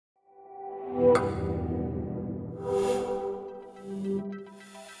Much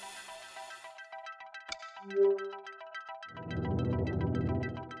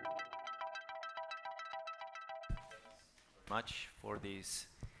for these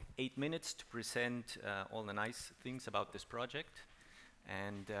 8 minutes to present all the nice things about this project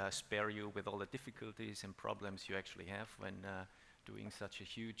and spare you with all the difficulties and problems you actually have when doing such a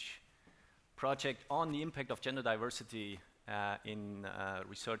huge project on the impact of gender diversity in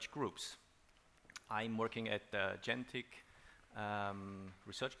research groups. I'm working at the Gentic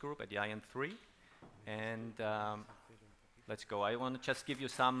research group at the IN3, and let's go. I want to just give you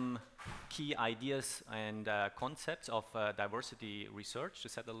some key ideas and concepts of diversity research to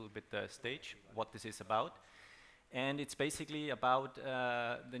set a little bit the stage, what this is about. And it's basically about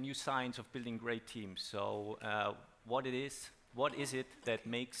the new science of building great teams. So what is it that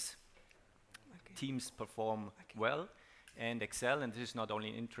makes teams perform well and excel? And this is not only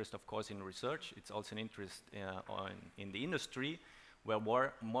an interest, of course, in research, it's also an interest in the industry, where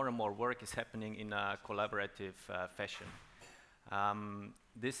more and more work is happening in a collaborative fashion.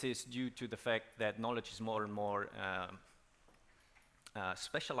 This is due to the fact that knowledge is more and more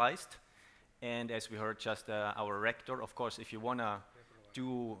specialized, and as we heard just our rector, of course, if you want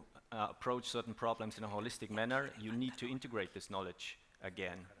to approach certain problems in a holistic manner, you need to integrate this knowledge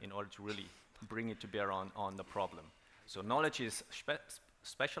again in order to really bring it to bear on the problem. So knowledge is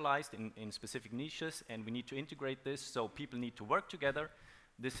specialized in specific niches, and we need to integrate this, so people need to work together.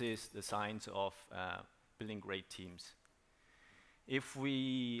 This is the science of building great teams. If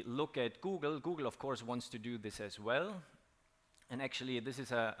we look at Google of course wants to do this as well. And actually this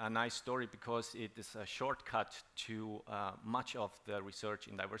is a nice story because it is a shortcut to much of the research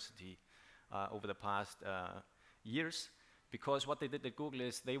in diversity over the past years. Because what they did at Google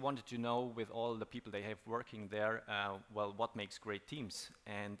is they wanted to know, with all the people they have working there, well, what makes great teams.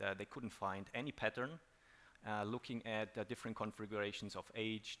 And they couldn't find any pattern looking at different configurations of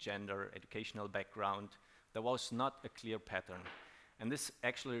age, gender, educational background. There was not a clear pattern. And this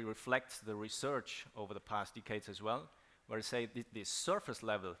actually reflects the research over the past decades as well, where I say these surface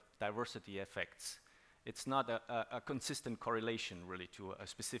level diversity effects, it's not a consistent correlation really to a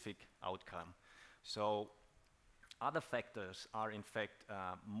specific outcome. So other factors are in fact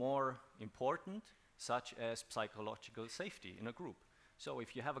more important, such as psychological safety in a group. So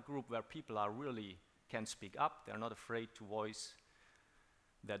if you have a group where people are really can speak up, they're not afraid to voice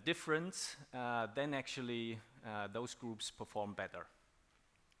their difference, then actually those groups perform better.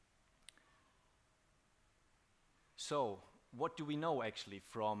 So what do we know actually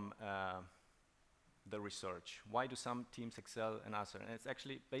from the research? Why do some teams excel and others? And it's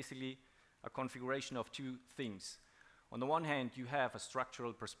actually basically a configuration of two things. On the one hand, you have a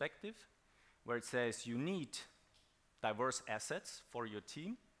structural perspective where it says you need diverse assets for your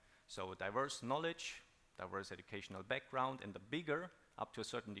team. So diverse knowledge, diverse educational background, and the bigger, up to a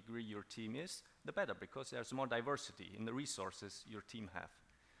certain degree, your team is, the better, because there's more diversity in the resources your team have.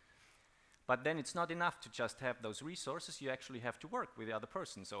 But then it's not enough to just have those resources, you actually have to work with the other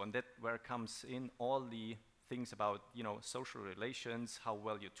person. So, and that where comes in all the things about, you know, social relations, how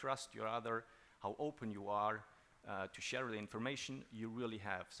well you trust your other, how open you are to share the information you really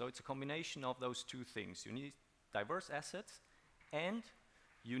have. So it's a combination of those two things. You need diverse assets, and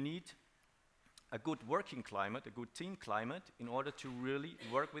you need a good working climate, a good team climate, in order to really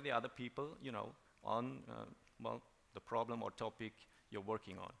work with the other people, you know, on well, the problem or topic you're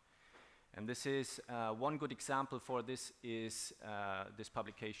working on. And this is one good example for this is this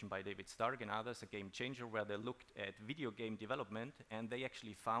publication by David Stark and others, A Game Changer, where they looked at video game development, and they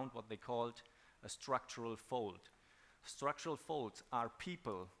actually found what they called a structural fold. Structural folds are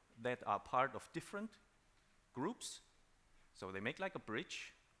people that are part of different groups, so they make like a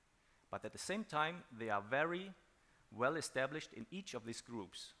bridge, but at the same time they are very well established in each of these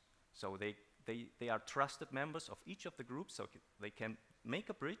groups. So they are trusted members of each of the groups, so they can make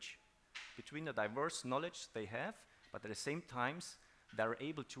a bridge between the diverse knowledge they have, but at the same time they're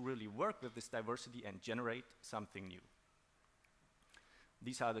able to really work with this diversity and generate something new.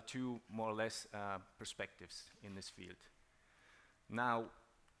 These are the two more or less perspectives in this field. Now,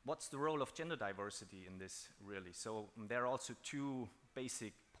 what's the role of gender diversity in this really? So there are also two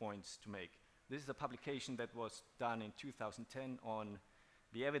basic points to make. This is a publication that was done in 2010 on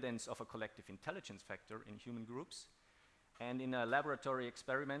the evidence of a collective intelligence factor in human groups. And in a laboratory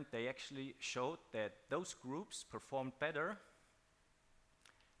experiment, they actually showed that those groups performed better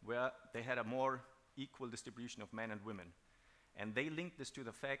where they had a more equal distribution of men and women. And they linked this to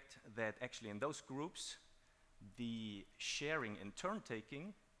the fact that actually in those groups, the sharing and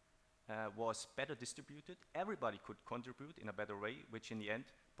turn-taking was better distributed. Everybody could contribute in a better way, which in the end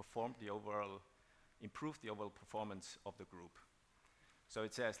improve the overall performance of the group. So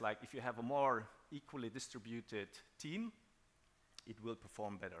it says, like, if you have a more equally distributed team, it will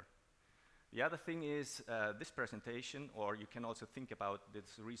perform better. The other thing is this presentation, or you can also think about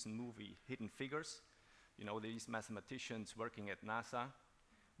this recent movie, Hidden Figures. You know, these mathematicians working at NASA,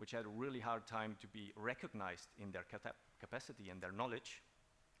 which had a really hard time to be recognized in their capacity and their knowledge.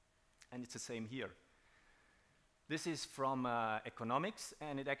 And it's the same here. This is from economics,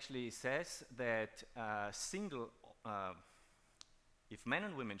 and it actually says that if men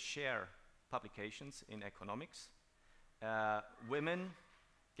and women share publications in economics, women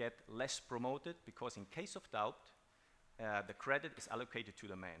get less promoted because in case of doubt, the credit is allocated to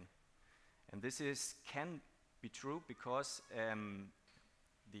the man. And this can be true because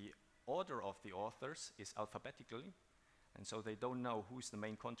the order of the authors is alphabetical, and so they don't know who's the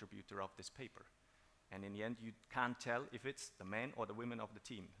main contributor of this paper. And in the end, you can't tell if it's the man or the women of the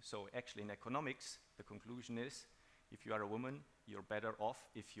team. So actually in economics, the conclusion is, if you are a woman, you're better off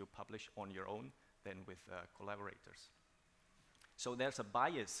if you publish on your own than with collaborators. So there's a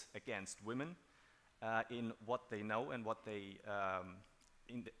bias against women in what they know and what they,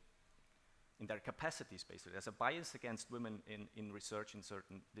 in their capacities, basically. There's a bias against women in research in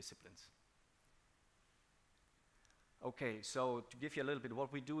certain disciplines. Okay, so to give you a little bit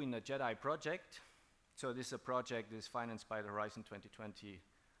what we do in the JEDI project. So this is a project that is financed by the Horizon 2020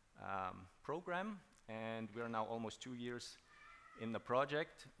 program, and we are now almost 2 years in the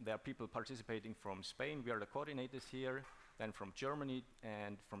project. There are people participating from Spain, we are the coordinators here, then from Germany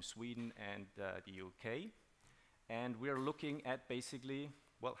and from Sweden and the UK. And we are looking at basically,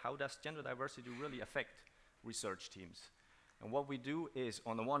 well, how does gender diversity really affect research teams? And what we do is,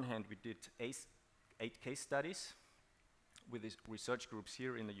 on the one hand, we did 8 case studies with these research groups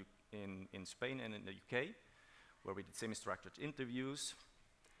here in Spain and in the UK, where we did semi-structured interviews.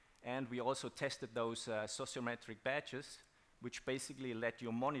 And we also tested those sociometric badges, which basically let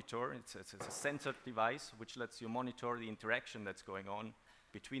you monitor, it's a sensor device, which lets you monitor the interaction that's going on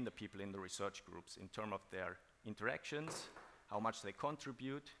between the people in the research groups in terms of their interactions, how much they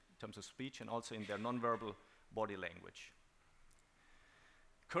contribute in terms of speech, and also in their nonverbal body language.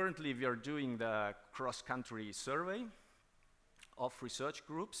 Currently, we are doing the cross-country survey of research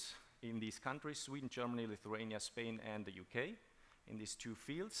groups in these countries, Sweden, Germany, Lithuania, Spain, and the UK, in these 2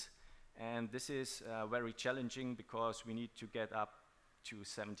 fields. And this is very challenging because we need to get up to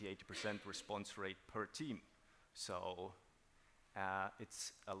 70–80% response rate per team. So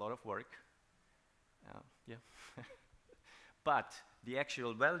it's a lot of work. Yeah. But the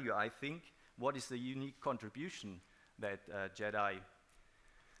actual value, I think, what is the unique contribution that JEDI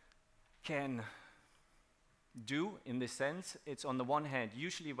can do in this sense? It's on the one hand,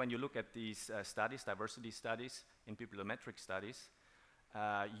 usually when you look at these studies, diversity studies, in bibliometric studies,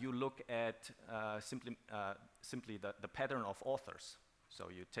 you look at simply the pattern of authors. So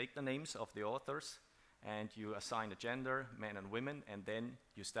you take the names of the authors and you assign a gender, men and women, and then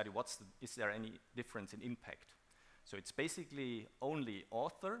you study is there any difference in impact. So it's basically only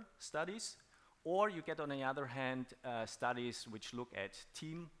author studies, or you get, on the other hand, studies which look at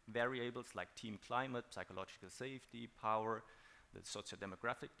team variables like team climate, psychological safety, power, the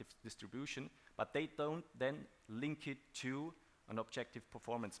socio-demographic distribution, but they don't then link it to an objective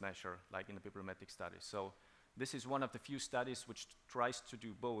performance measure like in the bibliometric studies. So this is one of the few studies which tries to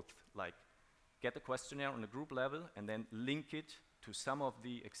do both, like get a questionnaire on a group level and then link it to some of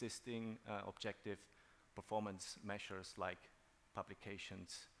the existing objective performance measures like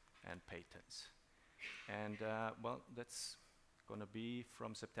publications and patents. And well, that's going to be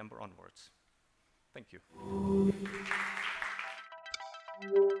from September onwards. Thank you.